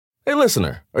Hey,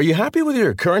 listener, are you happy with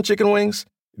your current chicken wings?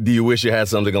 Do you wish you had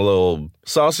something a little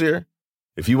saucier?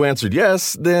 If you answered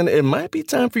yes, then it might be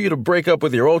time for you to break up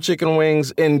with your old chicken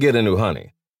wings and get a new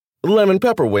honey. Lemon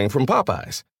pepper wing from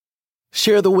Popeyes.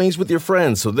 Share the wings with your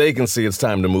friends so they can see it's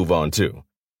time to move on too.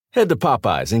 Head to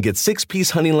Popeyes and get 6-piece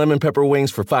honey lemon pepper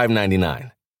wings for $5.99.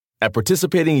 At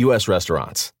participating U.S.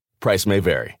 restaurants. Price may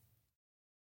vary.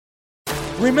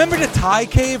 Remember the Thai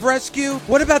cave rescue?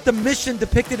 What about the mission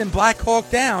depicted in Black Hawk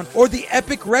Down or the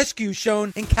epic rescue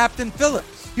shown in Captain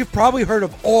Phillips? You've probably heard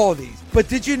of all these, but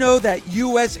did you know that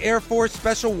U.S. Air Force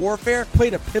Special Warfare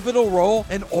played a pivotal role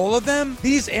in all of them?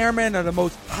 These airmen are the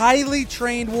most highly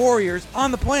trained warriors on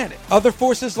the planet. Other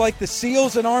forces like the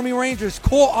SEALs and Army Rangers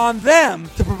call on them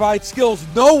to provide skills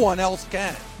no one else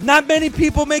can. Not many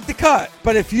people make the cut,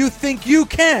 but if you think you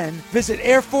can, visit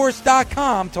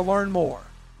airforce.com to learn more.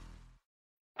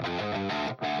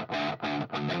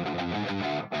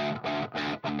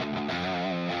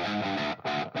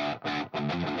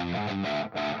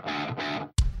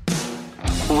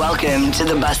 Welcome to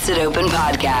the Busted Open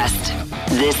Podcast.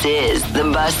 This is the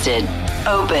Busted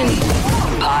Open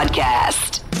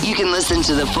Podcast. You can listen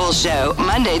to the full show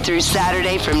Monday through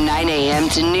Saturday from 9 a.m.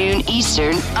 to noon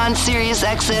Eastern on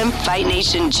SiriusXM Fight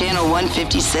Nation Channel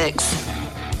 156.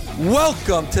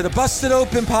 Welcome to the Busted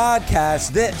Open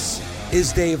Podcast. This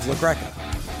is Dave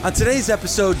LaGreca. On today's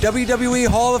episode, WWE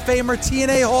Hall of Famer,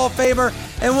 TNA Hall of Famer,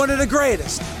 and one of the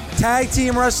greatest tag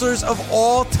team wrestlers of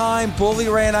all time, Bully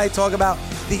Ray, and I talk about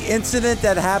the incident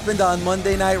that happened on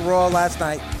Monday Night Raw last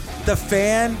night. The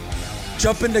fan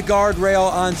jumping the guardrail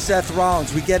on Seth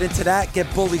Rollins. We get into that,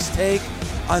 get Bully's take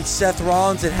on Seth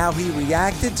Rollins and how he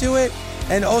reacted to it,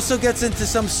 and also gets into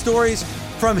some stories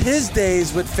from his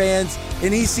days with fans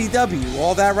in ECW.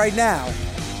 All that right now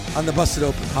on the Busted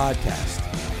Open Podcast.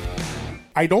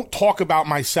 I don't talk about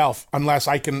myself unless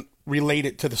I can relate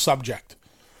it to the subject.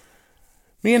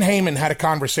 Me and Heyman had a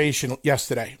conversation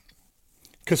yesterday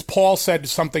because Paul said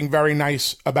something very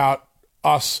nice about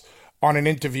us on an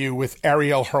interview with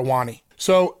Ariel Helwani.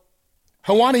 So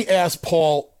Helwani asked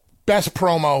Paul best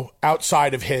promo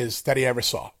outside of his that he ever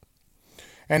saw.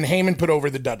 And Heyman put over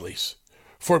the Dudleys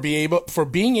for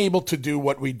being able to do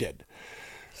what we did.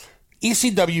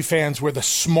 ECW fans were the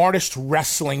smartest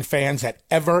wrestling fans that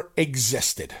ever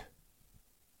existed.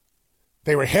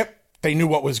 They were hip. They knew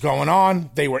what was going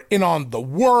on. They were in on the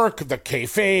work, the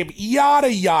kayfabe,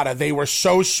 yada, yada. They were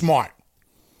so smart.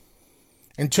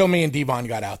 Until me and Devon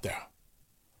got out there.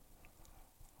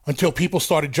 Until people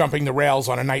started jumping the rails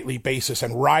on a nightly basis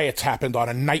and riots happened on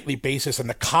a nightly basis and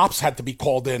the cops had to be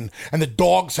called in and the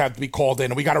dogs had to be called in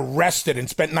and we got arrested and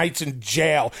spent nights in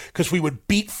jail because we would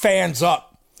beat fans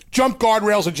up, jump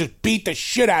guardrails and just beat the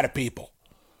shit out of people.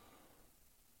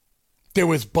 There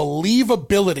was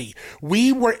believability.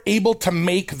 We were able to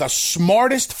make the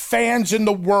smartest fans in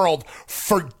the world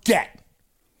forget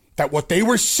that what they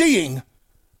were seeing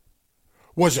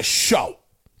was a show.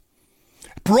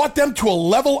 Brought them to a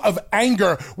level of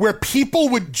anger where people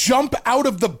would jump out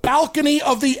of the balcony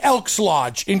of the Elks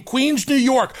Lodge in Queens, New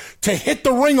York to hit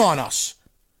the ring on us.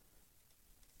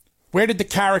 Where did the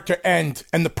character end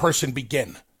and the person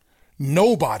begin?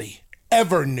 Nobody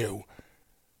ever knew.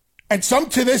 And some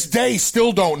to this day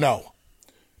still don't know.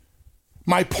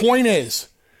 My point is,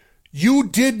 you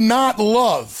did not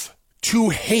love to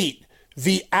hate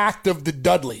the act of the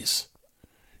Dudleys.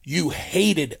 You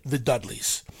hated the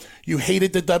Dudleys. You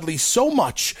hated the Dudleys so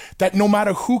much that no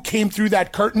matter who came through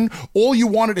that curtain, all you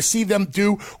wanted to see them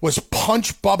do was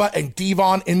punch Bubba and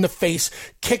Devon in the face,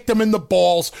 kick them in the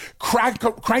balls, crank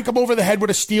them over the head with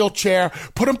a steel chair,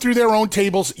 put them through their own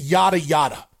tables, yada,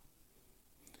 yada.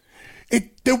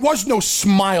 There was no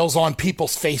smiles on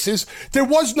people's faces. There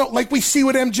was no, like we see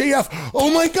with MJF.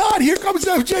 Oh my God, here comes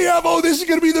MJF. Oh, this is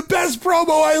going to be the best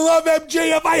promo. I love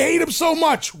MJF. I hate him so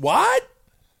much. What?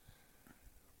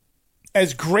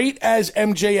 As great as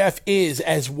MJF is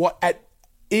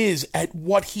at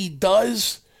what he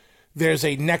does, there's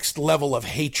a next level of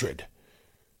hatred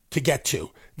to get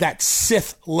to. That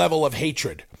Sith level of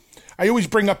hatred. I always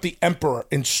bring up the Emperor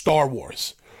in Star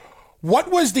Wars.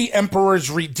 What was the Emperor's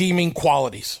redeeming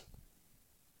qualities?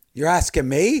 You're asking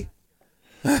me?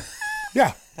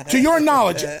 Yeah. To your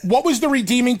knowledge, what was the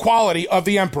redeeming quality of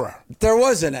the Emperor? There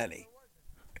wasn't any.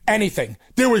 Anything.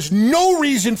 There was no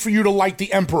reason for you to like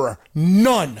the Emperor.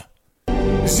 None.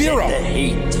 Zero. Let the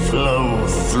hate flow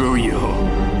through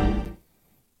you.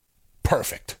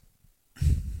 Perfect.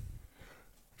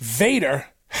 Vader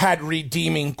had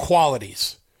redeeming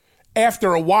qualities.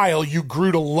 After a while, you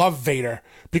grew to love Vader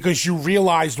because you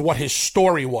realized what his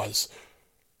story was.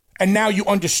 And now you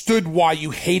understood why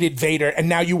you hated Vader, and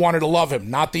now you wanted to love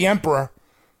him, not the Emperor.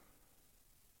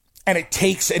 And it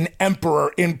takes an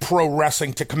emperor in pro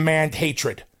wrestling to command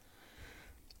hatred.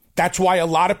 That's why a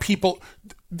lot of people,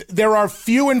 there are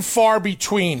few and far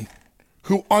between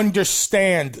who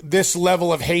understand this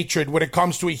level of hatred when it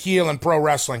comes to a heel in pro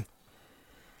wrestling.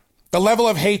 The level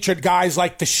of hatred guys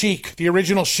like the Sheik, the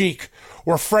original Sheik,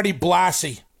 or Freddie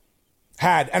Blassie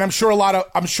had, and I'm sure a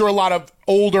lot of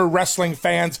older wrestling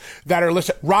fans that are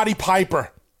listening. Roddy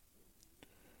Piper.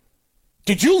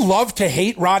 Did you love to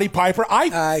hate Roddy Piper?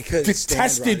 I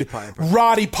detested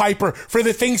Roddy Piper for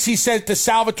the things he said to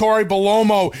Salvatore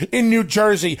Bellomo in New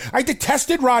Jersey. I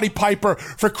detested Roddy Piper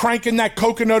for cranking that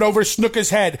coconut over Snuka's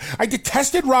head. I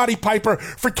detested Roddy Piper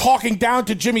for talking down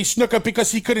to Jimmy Snuka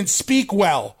because he couldn't speak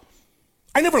well.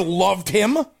 I never loved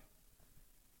him.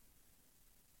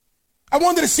 I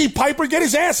wanted to see Piper get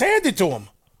his ass handed to him.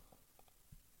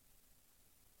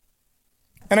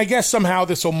 And I guess somehow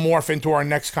this will morph into our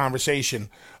next conversation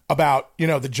about,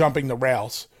 the jumping the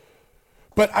rails.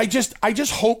 But I just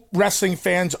hope wrestling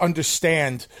fans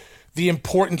understand the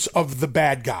importance of the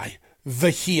bad guy,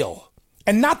 the heel,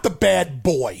 and not the bad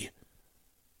boy.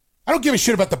 I don't give a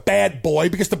shit about the bad boy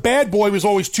because the bad boy was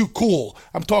always too cool.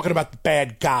 I'm talking about the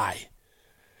bad guy.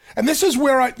 And this is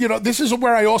where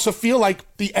I also feel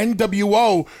like the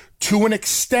NWO, to an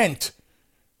extent,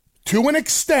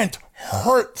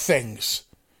 hurt things.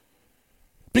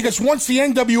 Because once the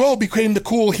NWO became the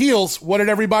cool heels, what did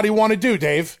everybody want to do,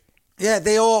 Dave? Yeah,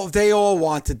 they all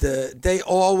wanted to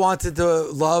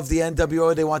love the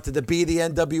NWO. They wanted to be the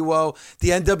NWO. The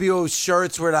NWO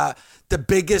shirts were the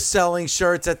biggest selling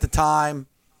shirts at the time.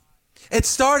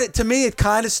 It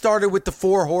kind of started with the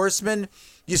Four Horsemen.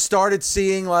 You started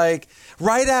seeing,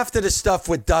 right after the stuff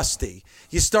with Dusty,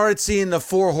 you started seeing the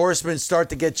Four Horsemen start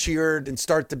to get cheered and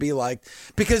start to be liked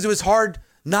because it was hard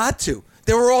not to.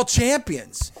 They were all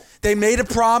champions. They made a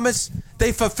promise,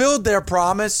 they fulfilled their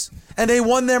promise, and they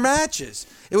won their matches.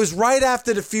 It was right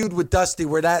after the feud with Dusty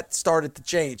where that started to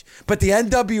change. But the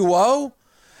NWO,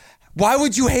 why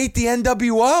would you hate the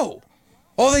NWO?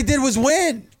 All they did was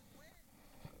win.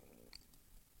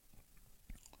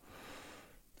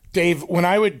 Dave, when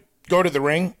I would go to the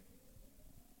ring,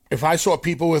 if I saw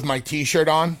people with my T-shirt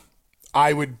on,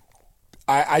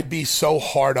 I'd be so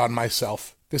hard on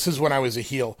myself. This is when I was a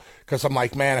heel, because I'm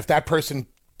like, man, if that person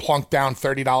plunked down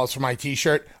 $30 for my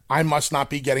T-shirt, I must not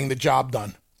be getting the job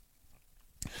done.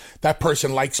 That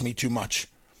person likes me too much.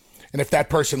 And if that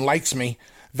person likes me,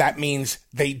 that means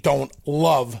they don't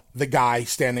love the guy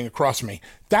standing across from me.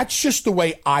 That's just the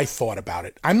way I thought about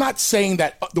it. I'm not saying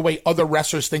that the way other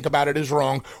wrestlers think about it is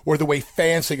wrong or the way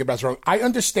fans think about it is wrong. I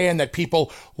understand that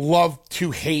people love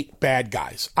to hate bad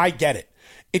guys. I get it.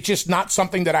 It's just not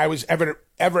something that I was ever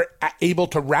able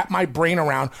to wrap my brain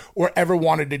around or ever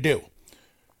wanted to do.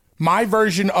 My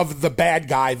version of the bad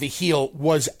guy, the heel,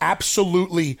 was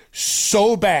absolutely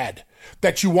so bad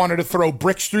that you wanted to throw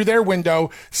bricks through their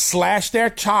window, slash their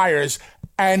tires,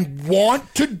 and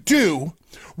want to do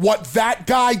what that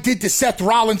guy did to Seth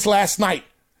Rollins last night.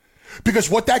 Because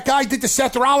what that guy did to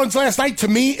Seth Rollins last night, to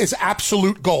me, is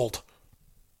absolute gold.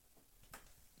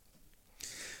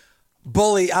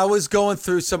 Bully, I was going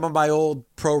through some of my old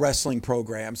pro wrestling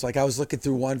programs. I was looking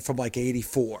through one from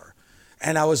 84.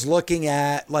 And I was looking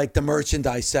at the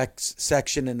merchandise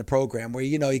section in the program where,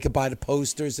 you could buy the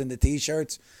posters and the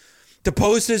T-shirts. The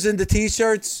posters and the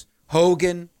T-shirts,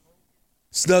 Hogan,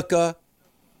 Snuka,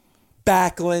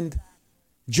 Backlund,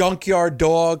 Junkyard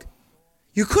Dog.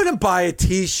 You couldn't buy a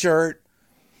T-shirt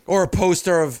or a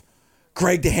poster of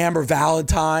Greg the Hammer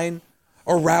Valentine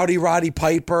or Rowdy Roddy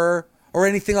Piper or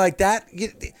anything like that.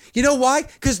 You know why?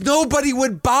 Because nobody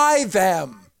would buy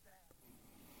them.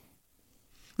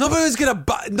 Nobody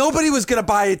was gonna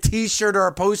buy a T-shirt or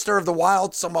a poster of the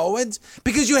Wild Samoans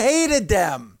because you hated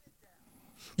them.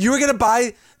 You were gonna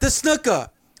buy the Snuka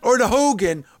or the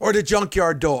Hogan or the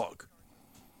Junkyard Dog.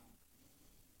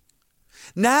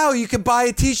 Now you can buy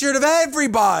a T-shirt of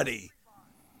everybody.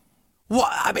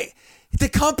 The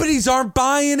companies aren't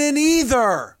buying it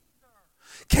either.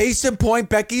 Case in point,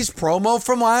 Becky's promo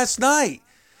from last night.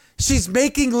 She's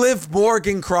making Liv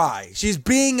Morgan cry. She's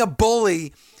being a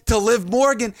bully to Liv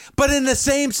Morgan, but in the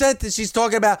same sentence, she's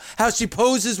talking about how she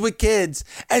poses with kids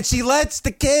and she lets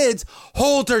the kids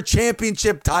hold her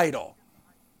championship title.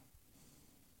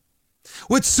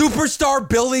 Would superstar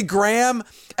Billy Graham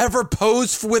ever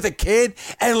pose with a kid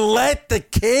and let the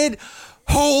kid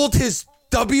hold his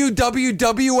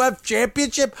WWF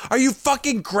championship? Are you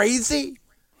fucking crazy?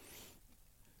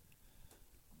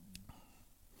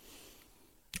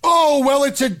 Oh, well,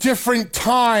 it's a different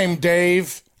time,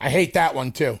 Dave. I hate that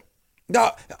one, too.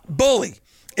 No, Bully,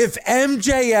 if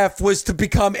MJF was to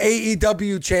become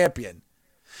AEW champion,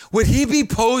 Would he be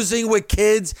posing with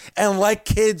kids and let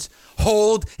kids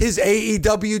hold his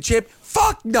AEW chip?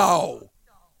 Fuck no.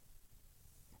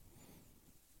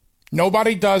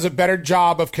 Nobody does a better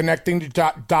job of connecting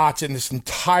the dots in this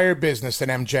entire business than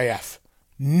MJF.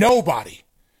 Nobody.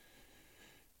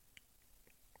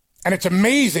 And it's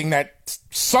amazing that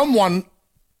someone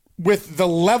with the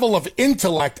level of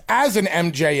intellect as an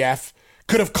MJF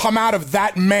could have come out of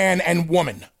that man and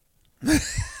woman.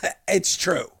 It's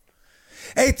true.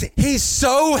 He's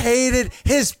so hated.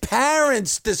 His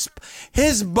parents,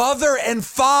 his mother and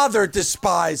father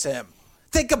despise him.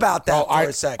 Think about that for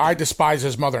a second. I despise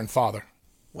his mother and father.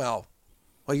 Well,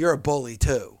 you're a bully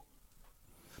too.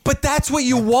 But that's what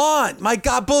you want. My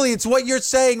God, bully, it's what you're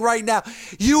saying right now.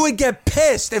 You would get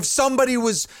pissed if somebody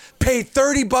was paid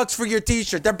 $30 for your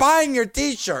t-shirt. They're buying your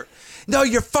t-shirt. No,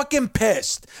 you're fucking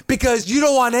pissed because you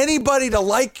don't want anybody to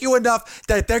like you enough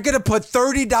that they're going to put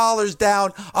 $30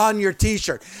 down on your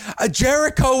t-shirt.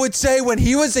 Jericho would say when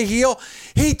he was a heel,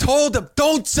 he told them,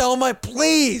 don't sell my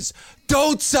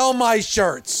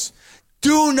shirts.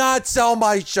 Do not sell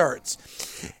my shirts.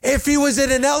 If he was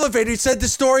in an elevator, he said the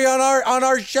story on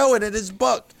our show and in his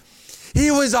book.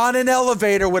 He was on an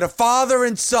elevator with a father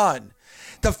and son.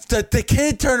 The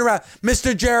kid turned around.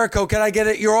 Mr. Jericho, can I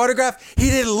get your autograph?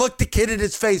 He didn't look the kid in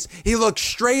his face. He looked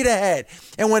straight ahead.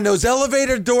 And when those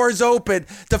elevator doors opened,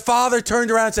 the father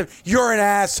turned around and said, you're an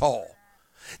asshole.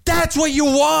 That's what you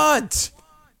want.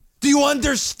 Do you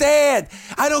understand?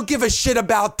 I don't give a shit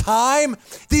about time.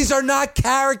 These are not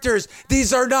characters.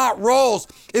 These are not roles.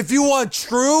 If you want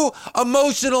true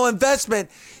emotional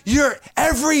investment,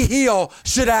 every heel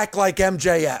should act like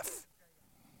MJF.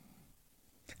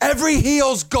 Every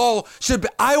heel's goal should be,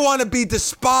 I want to be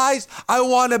despised. I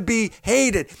want to be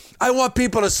hated. I want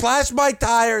people to slash my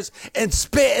tires and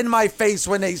spit in my face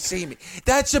when they see me.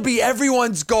 That should be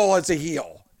everyone's goal as a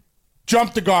heel.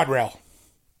 Jump the guardrail.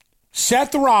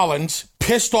 Seth Rollins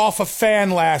pissed off a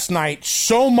fan last night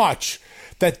so much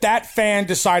that fan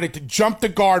decided to jump the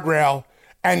guardrail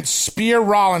and spear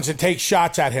Rollins and take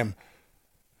shots at him.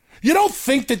 You don't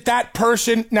think that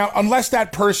person, now unless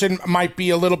that person might be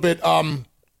a little bit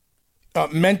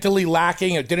mentally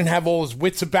lacking or didn't have all his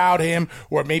wits about him,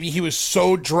 or maybe he was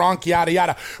so drunk, yada,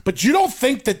 yada. But you don't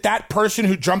think that person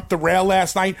who jumped the rail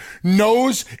last night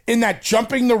knows in that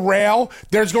jumping the rail,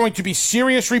 there's going to be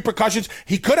serious repercussions.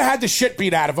 He could have had the shit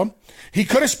beat out of him. He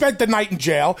could have spent the night in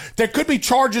jail. There could be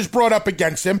charges brought up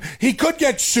against him. He could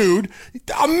get sued.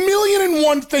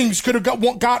 1,000,001 things could have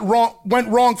went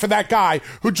wrong for that guy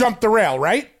who jumped the rail,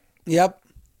 right? Yep.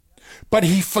 But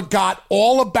he forgot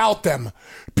all about them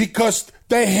because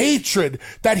the hatred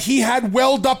that he had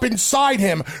welled up inside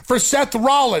him for Seth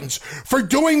Rollins, for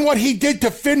doing what he did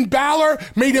to Finn Balor,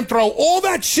 made him throw all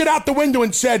that shit out the window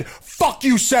and said, fuck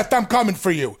you, Seth, I'm coming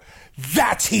for you.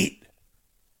 That's heat.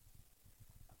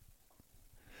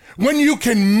 When you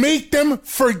can make them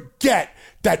forget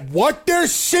that what they're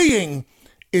seeing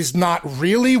is not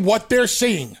really what they're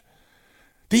seeing.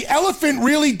 The elephant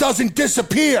really doesn't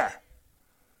disappear.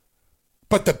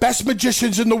 But the best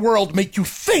magicians in the world make you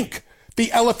think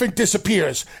the elephant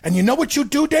disappears. And you know what you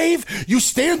do, Dave? You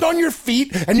stand on your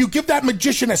feet and you give that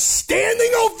magician a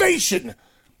standing ovation.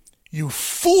 You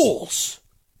fools.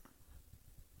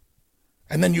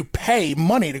 And then you pay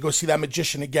money to go see that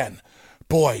magician again.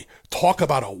 Boy, talk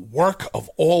about a work of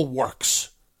all works.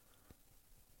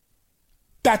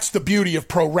 That's the beauty of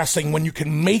pro wrestling, when you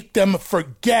can make them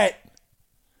forget.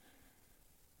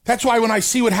 That's why when I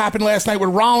see what happened last night with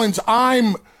Rollins,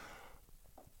 I'm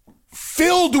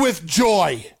filled with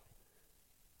joy.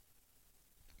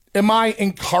 Am I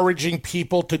encouraging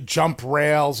people to jump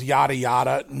rails, yada,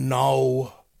 yada?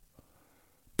 No.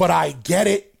 But I get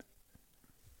it.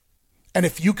 And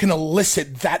if you can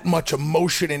elicit that much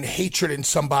emotion and hatred in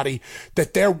somebody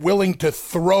that they're willing to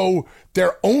throw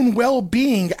their own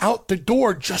well-being out the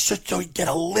door just so they get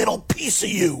a little piece of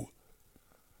you,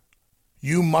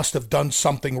 you must have done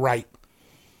something right.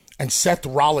 And Seth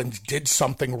Rollins did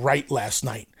something right last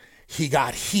night. He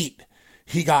got heat.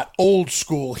 He got old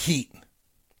school heat.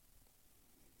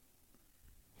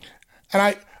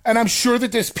 And I'm sure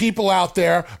that there's people out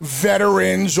there,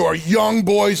 veterans or young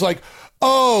boys, like,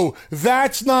 oh,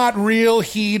 that's not real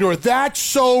heat, or that's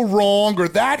so wrong, or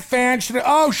that fan should...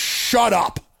 Oh, shut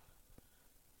up.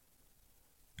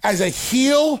 As a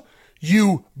heel,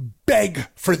 you beg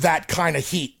for that kind of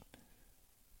heat.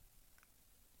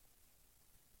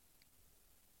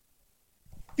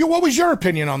 What was your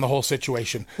opinion on the whole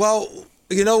situation? Well,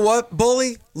 you know what,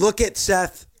 Bully? Look at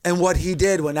Seth and what he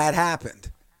did when that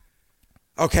happened.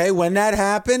 Okay, when that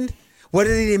happened, What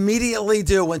did he immediately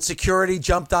do when security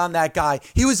jumped on that guy?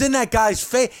 He was in that guy's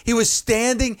face. He was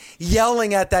standing,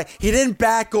 yelling at that. He didn't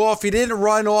back off. He didn't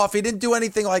run off. He didn't do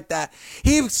anything like that.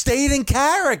 He stayed in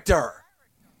character.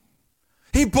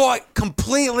 He bought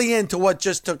completely into what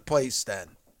just took place then.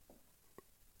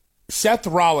 Seth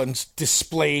Rollins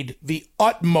displayed the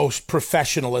utmost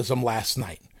professionalism last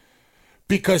night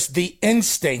because the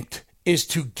instinct is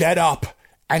to get up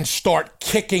and start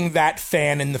kicking that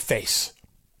fan in the face.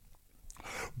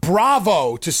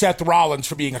 Bravo to Seth Rollins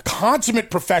for being a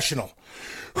consummate professional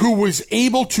who was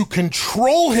able to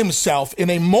control himself in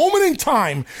a moment in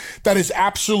time that is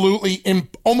absolutely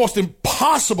almost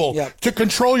impossible to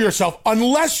control yourself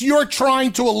unless you're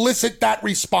trying to elicit that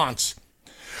response.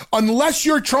 Unless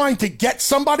you're trying to get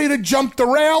somebody to jump the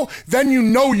rail, then you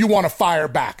know you want to fire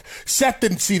back. Seth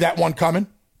didn't see that one coming.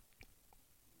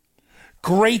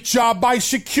 Great job by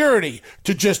security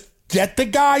to just get the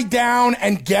guy down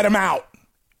and get him out.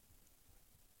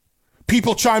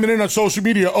 People chiming in on social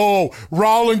media, oh,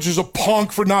 Rollins is a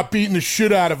punk for not beating the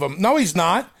shit out of him. No, he's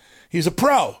not. He's a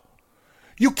pro.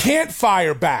 You can't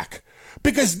fire back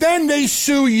because then they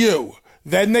sue you.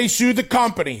 Then they sue the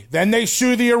company. Then they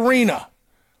sue the arena.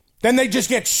 Then they just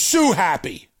get sue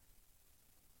happy.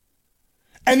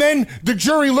 And then the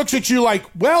jury looks at you like,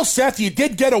 well, Seth, you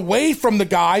did get away from the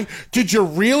guy. Did you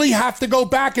really have to go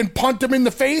back and punt him in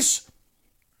the face?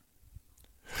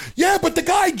 Yeah, but the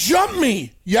guy jumped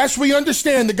me. Yes, we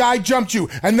understand the guy jumped you.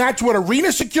 And that's what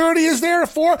arena security is there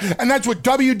for. And that's what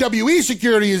WWE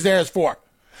security is there for.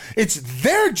 It's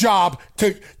their job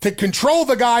to control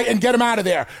the guy and get him out of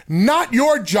there. Not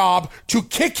your job to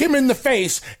kick him in the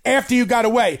face after you got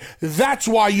away. That's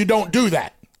why you don't do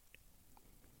that.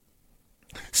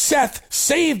 Seth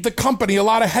saved the company a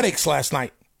lot of headaches last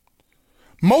night.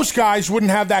 Most guys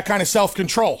wouldn't have that kind of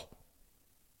self-control.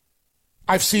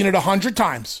 I've seen it 100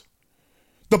 times.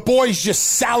 The boys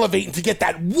just salivating to get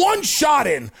that one shot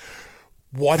in.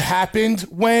 What happened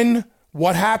when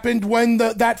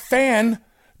that fan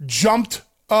jumped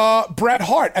Bret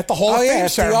Hart at the Hall of Fame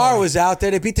ceremony? FTR was out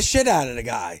there. They beat the shit out of the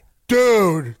guy.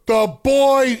 Dude, the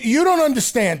boy, you don't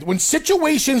understand. When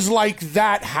situations like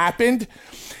that happened,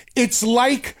 it's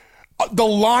like the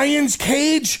lion's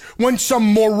cage when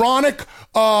some moronic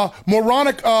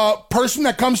person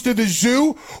that comes to the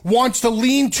zoo wants to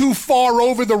lean too far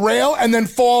over the rail and then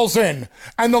falls in.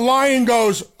 And the lion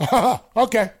goes,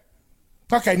 okay,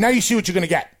 now you see what you're going to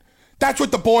get. That's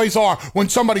what the boys are when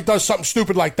somebody does something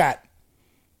stupid like that.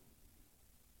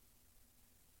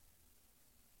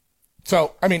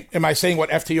 So, I mean, am I saying what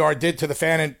FTR did to the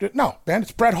fan? No, man,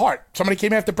 it's Bret Hart. Somebody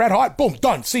came after Bret Hart. Boom,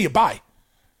 done. See you, bye.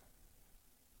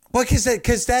 Well,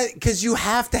 because you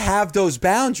have to have those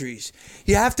boundaries.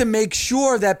 You have to make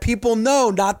sure that people know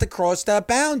not to cross that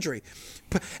boundary.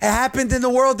 It happened in the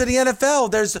world of the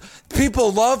NFL. There's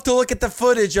people love to look at the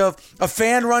footage of a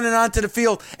fan running onto the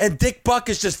field and Dick Buck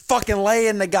is just fucking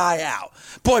laying the guy out.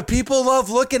 Boy, people love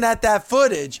looking at that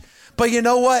footage. But you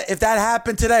know what? If that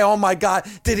happened today, oh my God,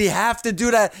 did he have to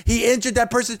do that? He injured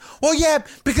that person? Well, yeah,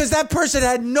 because that person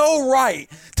had no right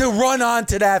to run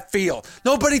onto that field.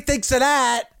 Nobody thinks of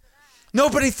that.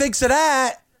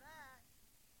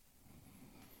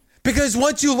 Because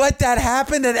once you let that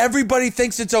happen, then everybody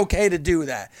thinks it's okay to do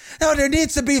that. No, there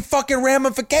needs to be fucking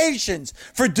ramifications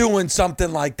for doing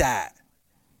something like that.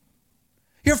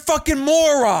 You're a fucking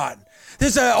moron.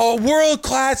 There's a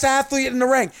world-class athlete in the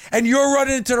ring, and you're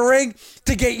running into the ring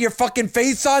to get your fucking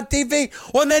face on TV?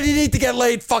 Well, then you need to get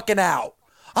laid fucking out.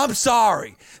 I'm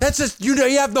sorry. That's just, you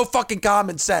have no fucking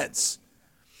common sense.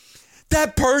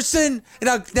 That person,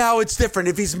 now it's different.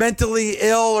 If he's mentally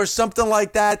ill or something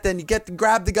like that, then you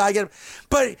grab the guy, get him.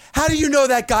 But how do you know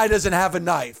that guy doesn't have a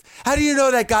knife? How do you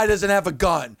know that guy doesn't have a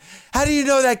gun? How do you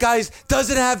know that guy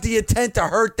doesn't have the intent to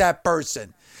hurt that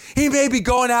person? He may be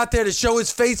going out there to show his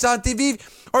face on TV,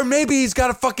 or maybe he's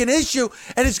got a fucking issue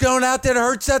and he's going out there to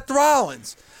hurt Seth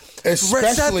Rollins. Especially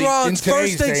Seth Rollins' in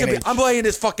first thing should be, I'm laying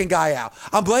this fucking guy out.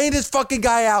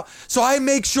 So I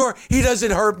make sure he doesn't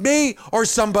hurt me or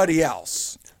somebody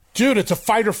else. Dude, it's a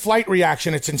fight or flight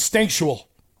reaction. It's instinctual.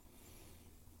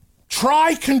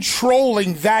 Try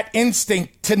controlling that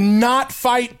instinct to not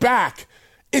fight back.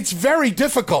 It's very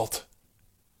difficult.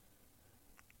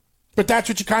 But that's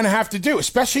what you kind of have to do,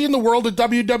 especially in the world of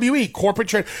WWE, corporate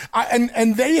trade.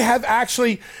 And they have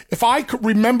actually, if I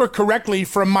remember correctly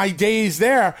from my days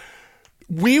there,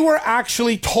 we were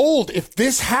actually told if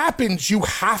this happens, you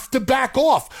have to back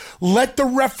off. Let the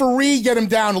referee get him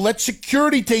down. Let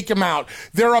security take him out.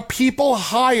 There are people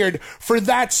hired for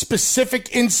that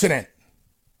specific incident.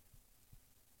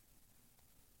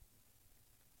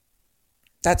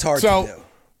 That's hard to do.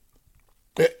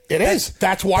 It is.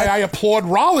 That's why I applaud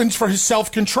Rollins for his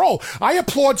self-control. I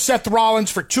applaud Seth Rollins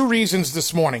for 2 reasons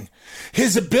this morning.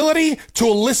 His ability to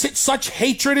elicit such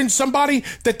hatred in somebody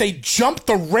that they jump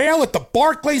the rail at the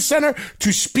Barclays Center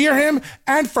to spear him,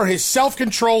 and for his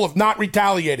self-control of not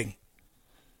retaliating.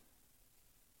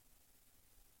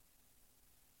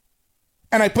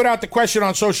 And I put out the question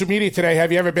on social media today,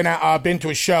 have you ever been to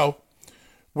a show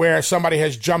where somebody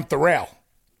has jumped the rail?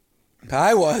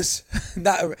 I was.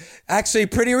 Not, actually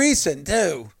pretty recent,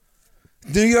 too.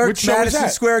 New York, Madison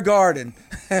Square Garden.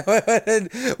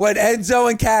 when Enzo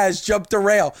and Kaz jumped the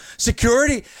rail.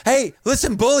 Security, hey,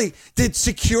 listen, Bully, did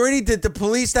the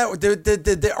police, did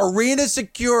the arena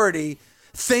security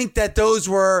think that those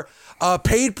were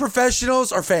paid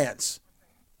professionals or fans?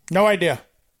 No idea.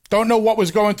 Don't know what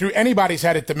was going through anybody's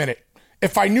head at the minute.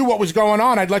 If I knew what was going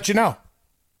on, I'd let you know.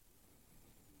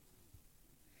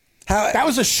 That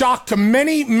was a shock to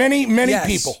many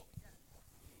people.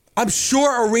 I'm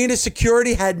sure arena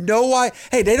security had no idea.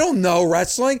 Hey, they don't know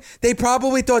wrestling. They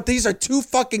probably thought these are 2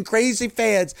 fucking crazy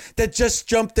fans that just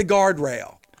jumped the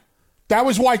guardrail. That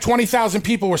was why 20,000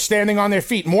 people were standing on their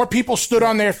feet. More people stood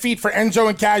on their feet for Enzo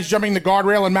and Kaz jumping the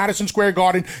guardrail in Madison Square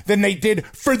Garden than they did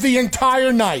for the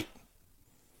entire night.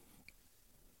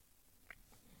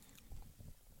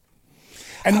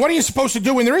 And what are you supposed to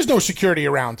do when there is no security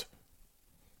around?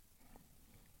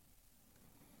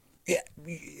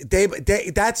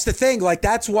 That's the thing. Like,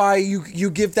 that's why you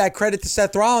give that credit to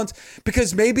Seth Rollins,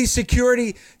 because maybe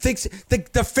security thinks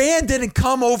the fan didn't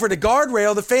come over the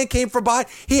guardrail. The fan came from behind.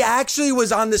 He actually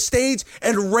was on the stage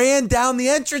and ran down the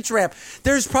entrance ramp.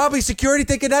 There's probably security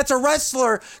thinking that's a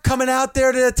wrestler coming out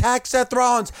there to attack Seth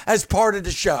Rollins as part of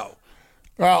the show.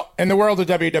 Well, in the world of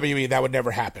WWE, that would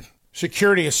never happen.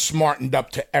 Security is smartened up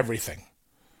to everything.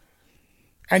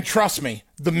 And trust me,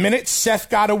 the minute Seth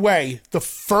got away, the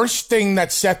first thing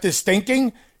that Seth is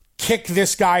thinking, kick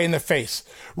this guy in the face.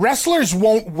 Wrestlers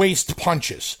won't waste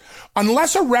punches.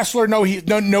 Unless a wrestler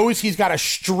knows he's got a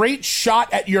straight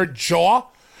shot at your jaw,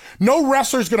 no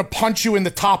wrestler's going to punch you in the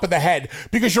top of the head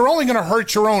because you're only going to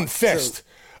hurt your own fist. True.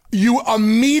 You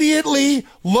immediately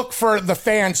look for the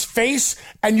fan's face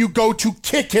and you go to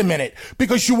kick him in it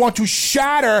because you want to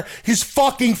shatter his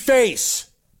fucking face.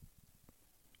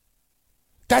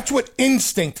 That's what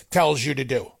instinct tells you to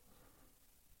do.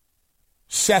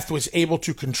 Seth was able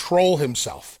to control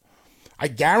himself. I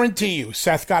guarantee you,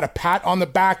 Seth got a pat on the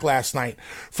back last night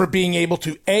for being able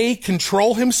to A,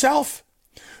 control himself,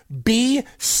 B,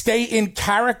 stay in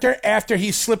character after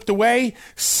he slipped away,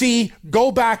 C, go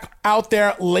back out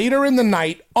there later in the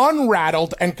night,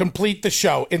 unrattled, and complete the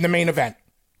show in the main event.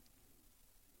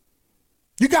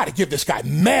 You got to give this guy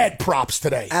mad props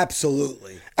today.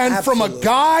 Absolutely. And Absolutely. From a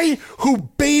guy who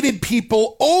baited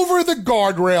people over the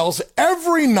guardrails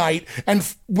every night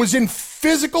and was in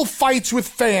physical fights with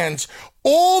fans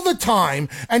all the time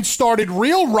and started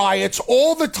real riots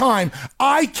all the time,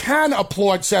 I can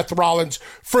applaud Seth Rollins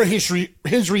for his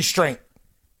restraint.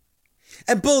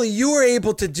 And Bully, you were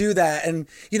able to do that. And,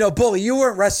 Bully, you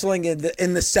weren't wrestling in the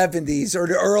 70s or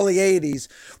the early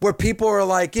 80s where people were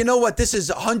like, you know what, this is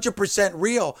 100%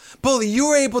 real. Bully, you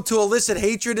were able to elicit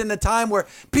hatred in a time where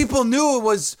people knew it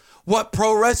was what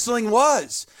pro wrestling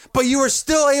was. But you were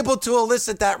still able to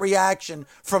elicit that reaction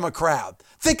from a crowd.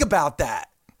 Think about that.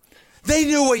 They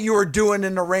knew what you were doing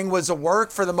in the ring was a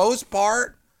work for the most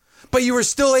part. But you were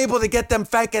still able to get them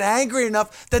fucking angry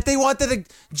enough that they wanted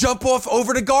to jump off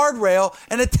over the guardrail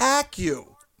and attack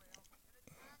you.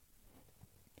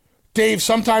 Dave,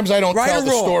 sometimes I don't tell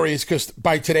the stories because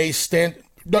by today's standard,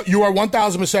 you are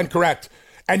 1,000% correct.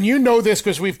 And you know this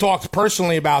because we've talked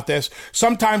personally about this.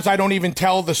 Sometimes I don't even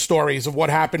tell the stories of what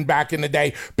happened back in the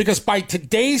day because by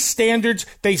today's standards,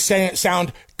 they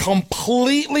sound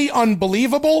completely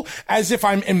unbelievable, as if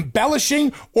I'm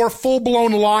embellishing or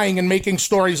full-blown lying and making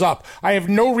stories up. I have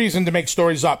no reason to make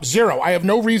stories up. Zero. I have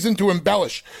no reason to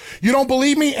embellish. You don't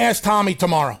believe me? Ask Tommy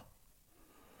tomorrow.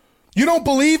 You don't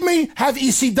believe me? Have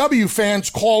ECW fans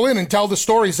call in and tell the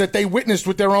stories that they witnessed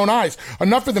with their own eyes.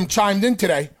 Enough of them chimed in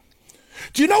today.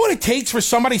 Do you know what it takes for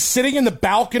somebody sitting in the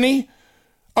balcony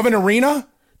of an arena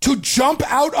to jump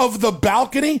out of the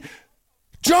balcony?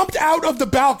 Jumped out of the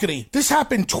balcony. This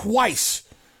happened twice.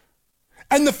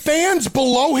 And the fans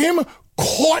below him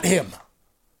caught him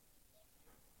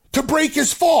to break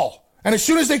his fall. And as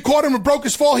soon as they caught him and broke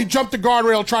his fall, he jumped the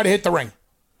guardrail and tried to hit the ring.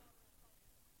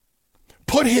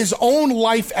 Put his own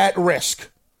life at risk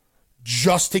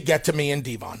just to get to me and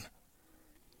Devon.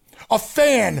 A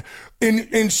fan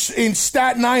in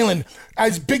Staten Island,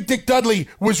 as Big Dick Dudley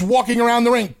was walking around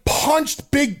the ring,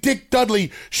 punched Big Dick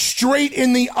Dudley straight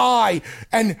in the eye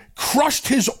and crushed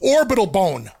his orbital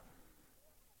bone.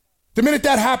 The minute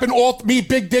that happened, me,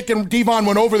 Big Dick, and Devon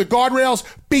went over the guardrails,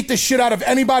 beat the shit out of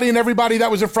anybody and everybody that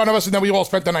was in front of us, and then we all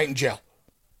spent the night in jail.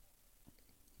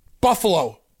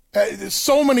 Buffalo.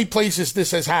 So many places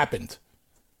this has happened.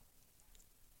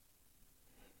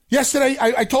 Yesterday,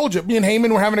 I told you, me and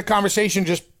Heyman were having a conversation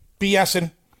just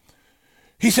BSing.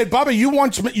 He said, Bubba, you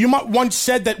once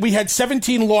said that we had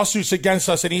 17 lawsuits against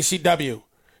us in ECW.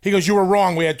 He goes, you were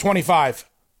wrong. We had 25.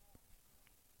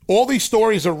 All these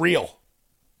stories are real.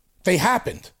 They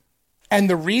happened. And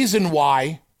the reason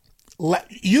why,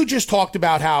 you just talked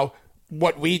about how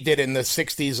what we did in the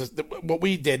 60s, what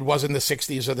we did was in the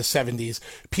 60s or the 70s.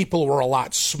 People were a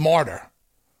lot smarter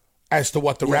as to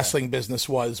what the wrestling business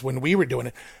was when we were doing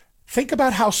it. Think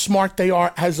about how smart they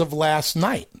are as of last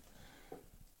night.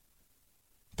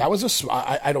 That was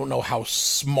I don't know how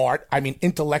smart, I mean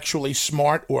intellectually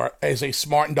smart or as a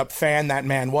smartened up fan that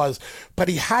man was, but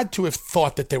he had to have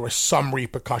thought that there were some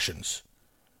repercussions.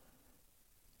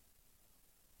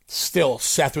 Still,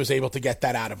 Seth was able to get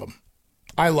that out of him.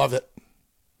 I love it.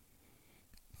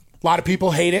 A lot of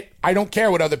people hate it. I don't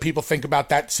care what other people think about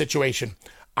that situation.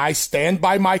 I stand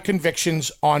by my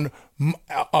convictions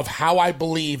of how I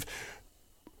believe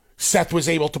Seth was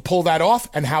able to pull that off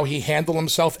and how he handled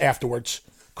himself afterwards.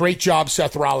 Great job,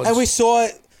 Seth Rollins. And we saw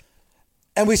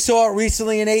it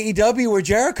recently in AEW where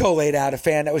Jericho laid out a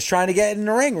fan that was trying to get in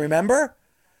the ring, remember?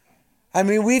 I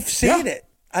mean, we've seen it.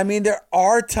 I mean, there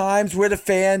are times where the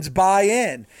fans buy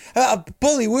in.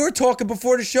 Bully, we were talking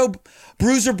before the show,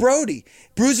 Bruiser Brody.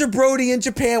 Bruiser Brody in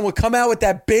Japan would come out with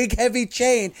that big, heavy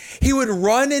chain. He would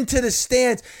run into the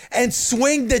stands and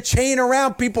swing the chain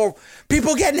around. People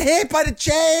getting hit by the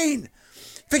chain.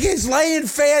 He's laying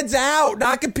fans out,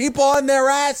 knocking people on their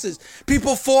asses.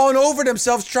 People falling over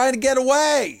themselves trying to get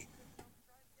away.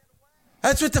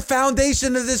 That's what the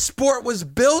foundation of this sport was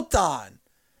built on.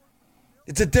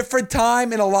 It's a different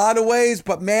time in a lot of ways,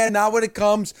 but man, not when it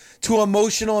comes to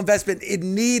emotional investment. It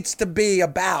needs to be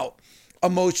about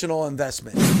emotional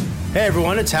investment. Hey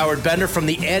everyone, it's Howard Bender from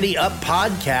the Ante Up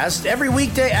Podcast. Every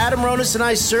weekday, Adam Ronis and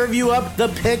I serve you up the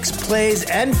picks, plays,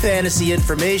 and fantasy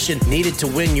information needed to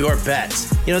win your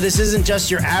bets. You know, this isn't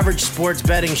just your average sports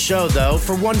betting show, though,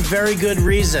 for one very good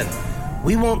reason.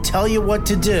 We won't tell you what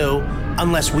to do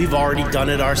unless we've already done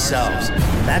it ourselves.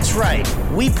 That's right.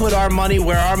 We put our money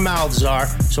where our mouths are,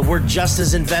 so we're just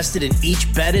as invested in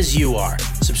each bet as you are.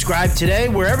 Subscribe today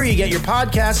wherever you get your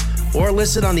podcasts or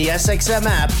listen on the SXM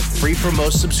app, free for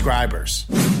most subscribers.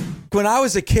 When I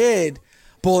was a kid,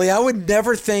 Bully, I would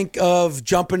never think of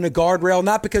jumping the guardrail,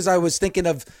 not because I was thinking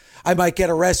of I might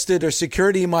get arrested or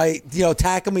security might,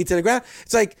 tackle me to the ground.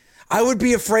 It's like I would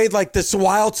be afraid like the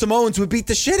Wild Samoans would beat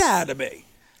the shit out of me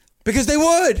because they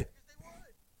would.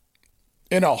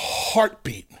 In a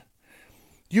heartbeat,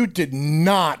 you did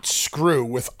not screw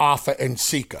with Afa and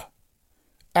Sika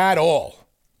at all.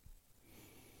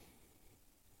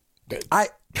 I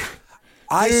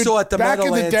Dude, saw at the back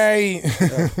Meadowlands. In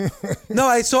the day. No,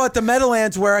 I saw at the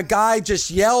Meadowlands where a guy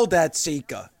just yelled at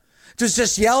Sika.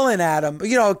 Just yelling at him.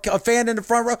 A fan in the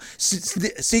front row.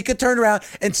 Sika turned around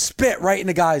and spit right in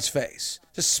the guy's face.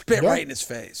 Just spit right in his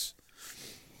face.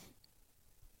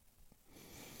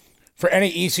 For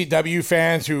any ECW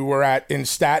fans who were in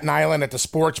Staten Island at the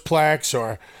Sportsplex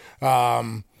or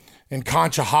in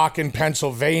Conshohocken,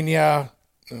 Pennsylvania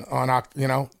on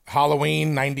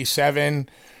Halloween '97,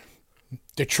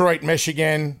 Detroit,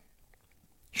 Michigan,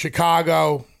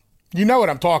 Chicago, you know what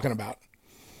I'm talking about.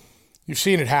 You've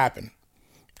seen it happen.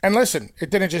 And listen,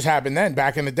 it didn't just happen then.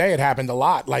 Back in the day, it happened a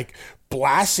lot. Like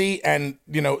Blassie and,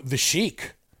 the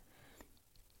Sheik.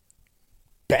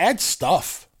 Bad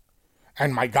stuff.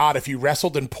 And my God, if you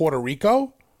wrestled in Puerto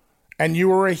Rico and you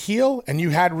were a heel and you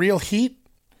had real heat,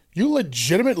 you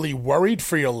legitimately worried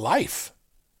for your life.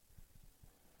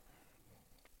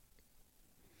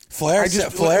 Flair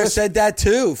said that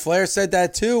too. Flair said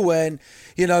that too when,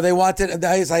 they wanted,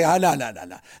 he's like,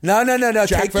 no.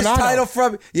 Jack Take this title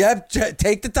from,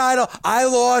 take the title. I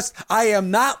lost. I am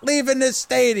not leaving this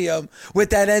stadium with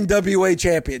that NWA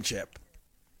championship.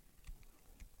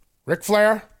 Ric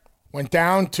Flair went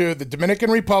down to the Dominican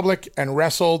Republic and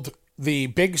wrestled the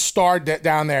big star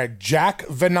down there, Jack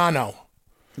Veneno.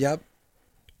 Yep.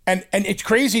 And it's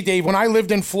crazy, Dave. When I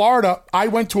lived in Florida, I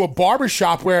went to a barber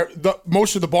shop where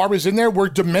most of the barbers in there were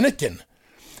Dominican.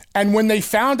 And when they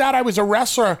found out I was a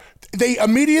wrestler, they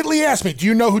immediately asked me, do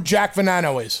you know who Jack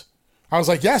Veneno is? I was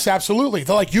like, yes, absolutely.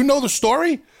 They're like, you know the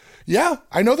story? Yeah,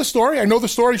 I know the story. I know the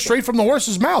story straight from the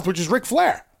horse's mouth, which is Ric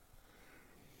Flair.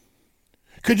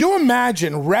 Could you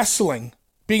imagine wrestling,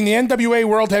 being the NWA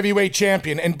World Heavyweight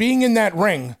Champion and being in that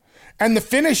ring, and the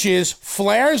finish is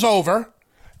Flair's over,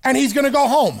 and he's going to go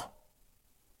home?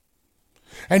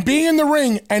 and being in the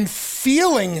ring and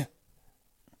feeling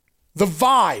the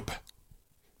vibe,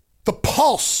 the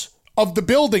pulse of the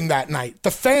building that night,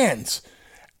 the fans,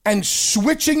 and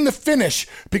switching the finish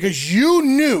because you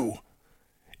knew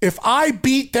if I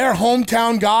beat their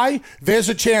hometown guy, there's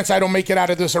a chance I don't make it out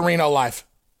of this arena alive.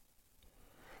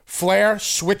 Flair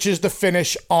switches the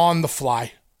finish on the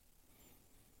fly.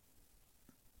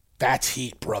 That's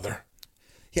heat, brother.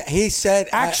 Yeah, he said...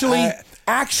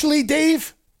 Actually,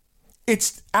 Dave,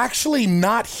 it's actually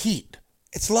not heat.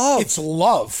 It's love. It's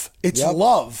love. It's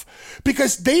love.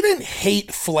 Because they didn't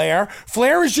hate Flair.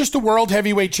 Flair is just a world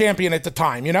heavyweight champion at the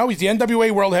time. You know, he's the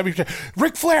NWA world heavyweight champion.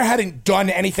 Ric Flair hadn't done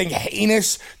anything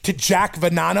heinous to Jack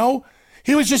Venano.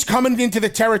 He was just coming into the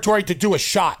territory to do a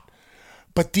shot.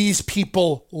 But these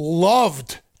people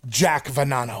loved Jack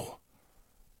Venano.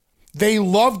 They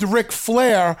loved Ric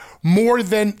Flair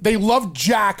they loved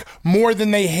Jack more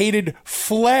than they hated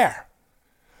Flair.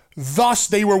 Thus,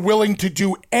 they were willing to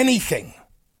do anything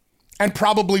and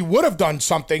probably would have done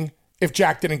something if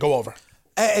Jack didn't go over.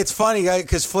 It's funny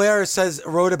because Flair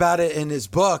wrote about it in his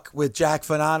book with Jack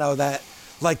Venano that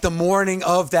like the morning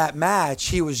of that match,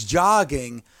 he was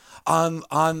jogging on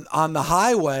the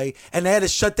highway and they had to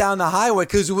shut down the highway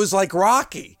because it was like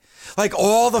Rocky. Like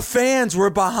all the fans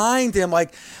were behind him,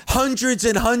 like hundreds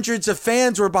and hundreds of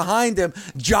fans were behind him,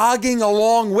 jogging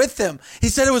along with him. He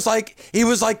said he was like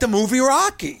the movie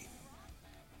Rocky.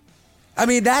 I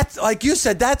mean, that's like you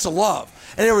said, that's love.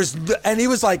 And he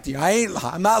was like, I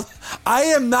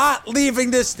am not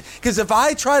leaving this because if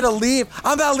I try to leave,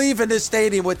 I'm not leaving this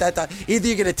stadium with that title. Either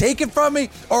you're gonna take it from me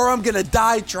or I'm gonna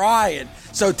die trying.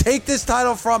 So take this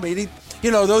title from me.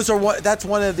 That's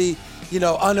one of the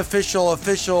unofficial,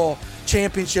 official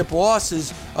championship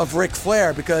losses of Ric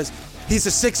Flair because he's a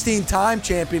 16-time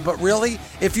champion. But really,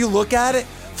 if you look at it,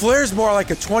 Flair's more like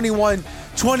a 21,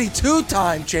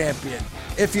 22-time champion.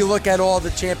 If you look at all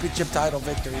the championship title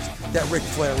victories that Ric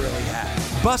Flair really had.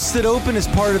 Busted Open is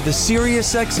part of the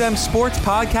SiriusXM Sports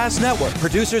Podcast Network.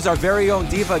 Producers our very own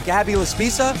diva Gabby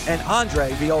Laspisa and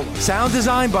Andre Viola. Sound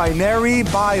design by Neri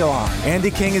Bayoar.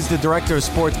 Andy King is the director of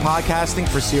sports podcasting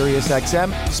for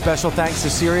SiriusXM. Special thanks to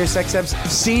SiriusXM's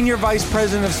Senior Vice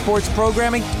President of Sports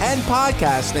Programming and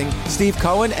Podcasting, Steve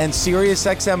Cohen, and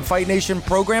SiriusXM Fight Nation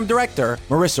Program Director,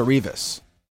 Marissa Rivas.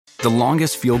 The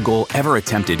longest field goal ever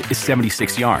attempted is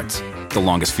 76 yards. The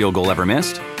longest field goal ever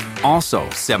missed? Also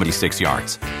 76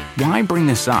 yards. Why bring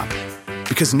this up?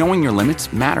 Because knowing your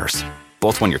limits matters,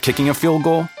 both when you're kicking a field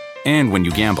goal and when you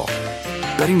gamble.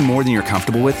 Betting more than you're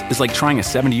comfortable with is like trying a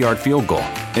 70-yard field goal.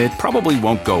 It probably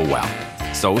won't go well.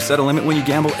 So set a limit when you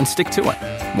gamble and stick to it.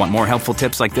 Want more helpful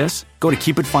tips like this? Go to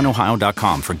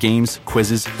keepitfunohio.com for games,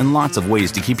 quizzes, and lots of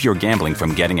ways to keep your gambling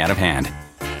from getting out of hand.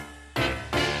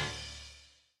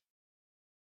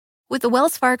 With the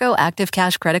Wells Fargo Active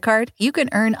Cash Credit Card, you can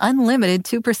earn unlimited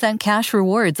 2% cash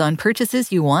rewards on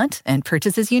purchases you want and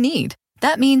purchases you need.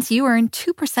 That means you earn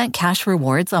 2% cash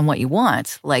rewards on what you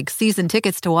want, like season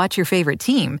tickets to watch your favorite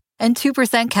team, and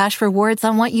 2% cash rewards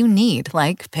on what you need,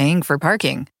 like paying for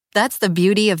parking. That's the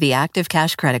beauty of the Active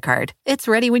Cash Credit Card. It's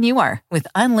ready when you are, with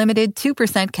unlimited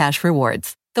 2% cash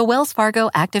rewards. The Wells Fargo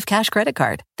Active Cash Credit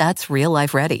Card. That's real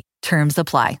life ready. Terms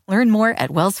apply. Learn more at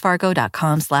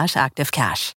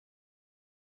wellsfargo.com/activecash.